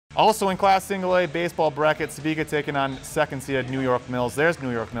Also in Class Single A baseball bracket, Sebeka taking on second-seeded New York Mills. There's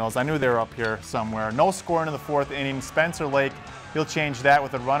New York Mills. I knew they were up here somewhere. No score into the fourth inning. Spencer Lake, he'll change that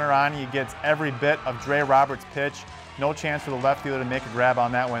with a runner on. He gets every bit of Dre Roberts' pitch. No chance for the left fielder to make a grab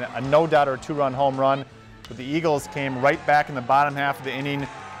on that one. A no-doubter, two-run home run. But the Eagles came right back in the bottom half of the inning.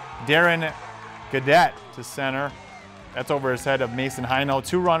 Darren Gadet to center. That's over his head of Mason Heino.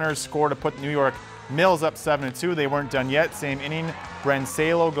 Two runners score to put New York Mills up 7-2. They weren't done yet. Same inning. Bren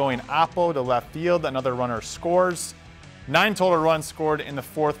Salo going oppo to left field. Another runner scores. 9 total runs scored in the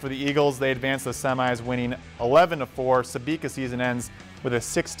fourth for the Eagles. They advance the semis, winning 11-4. Sebeka season ends with a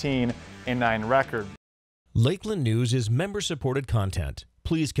 16-9 record. Lakeland News is member-supported content.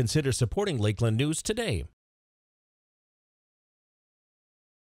 Please consider supporting Lakeland News today.